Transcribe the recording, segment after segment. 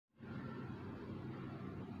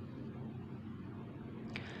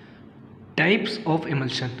Types of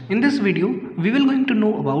emulsion. In this video we will going to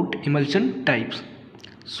know about emulsion types.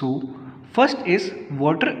 So first is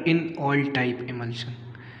water in oil type emulsion.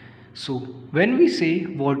 So when we say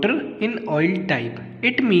water in oil type,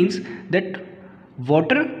 it means that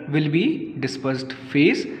water will be dispersed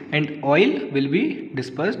phase and oil will be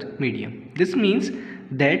dispersed medium. This means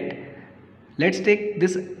that, let's take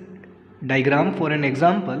this diagram for an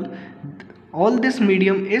example. All this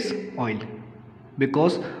medium is oil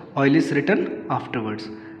because oil is written afterwards.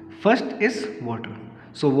 First is water.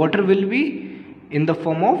 So water will be in the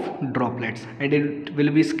form of droplets and it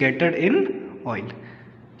will be scattered in oil.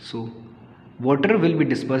 So water will be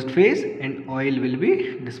dispersed phase and oil will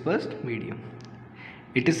be dispersed medium.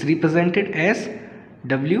 It is represented as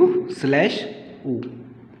W/O,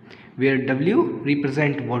 where W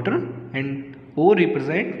represent water and O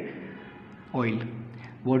represent oil.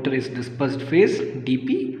 Water is dispersed phase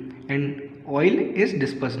dP and oil is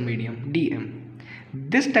dispersed medium dm.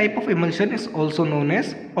 This type of emulsion is also known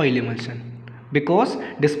as oil emulsion because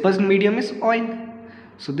dispersed medium is oil.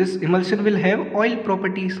 So this emulsion will have oil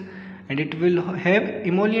properties and it will have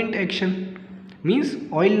emollient action, means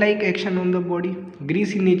oil like action on the body,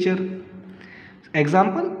 greasy nature.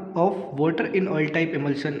 Example of water in oil type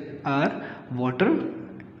emulsion are water,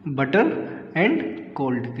 butter and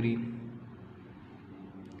cold cream.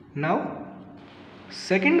 Now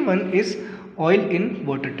second one is oil in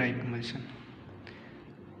water type emulsion.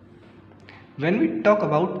 When we talk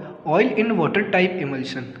about oil in water type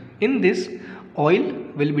emulsion, in this oil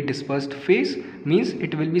will be dispersed phase, means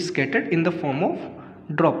it will be scattered in the form of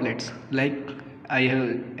droplets like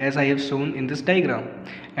as I have shown in this diagram,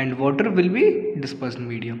 and water will be dispersed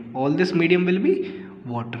medium. All this medium will be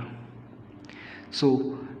water.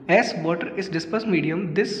 So as water is dispersed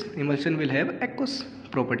medium, this emulsion will have aqueous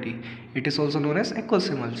property. It is also known as aqueous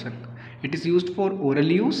emulsion. It is used for oral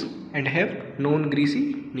use and have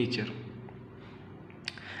non-greasy nature.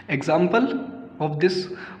 Example of this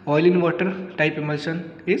oil in water type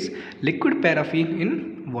emulsion is liquid paraffin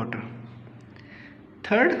in water.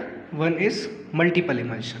 Third one is multiple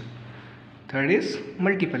emulsion.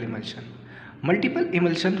 Multiple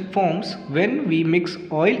emulsion forms when we mix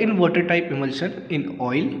oil in water type emulsion in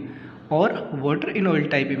oil or water in oil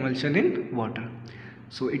type emulsion in water.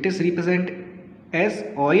 So it is represented as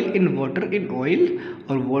oil in oil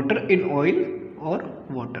or water in oil or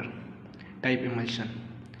water type emulsion.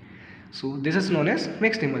 So this is known as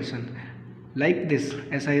mixed emulsion, like this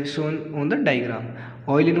as I have shown on the diagram.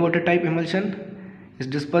 Oil in water type emulsion is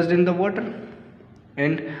dispersed in the water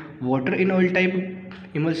and water in oil type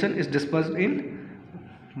emulsion is dispersed in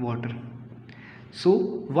water.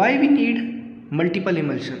 So why we need multiple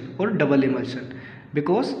emulsion or double emulsion?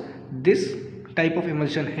 Because this type of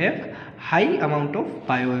emulsion have high amount of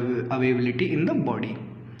bioavailability in the body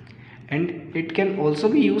and it can also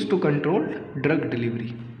be used to control drug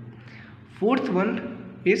delivery. Fourth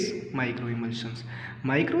one is microemulsions.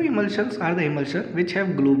 Microemulsions are the emulsion which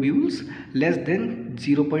have globules less than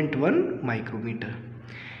 0.1 micrometer.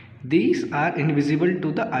 These are invisible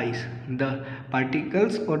to the eyes. The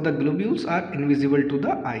particles or the globules are invisible to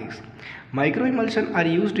the eyes. Microemulsion are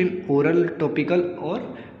used in oral, topical or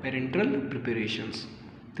parenteral preparations.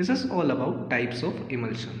 This is all about types of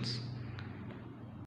emulsions.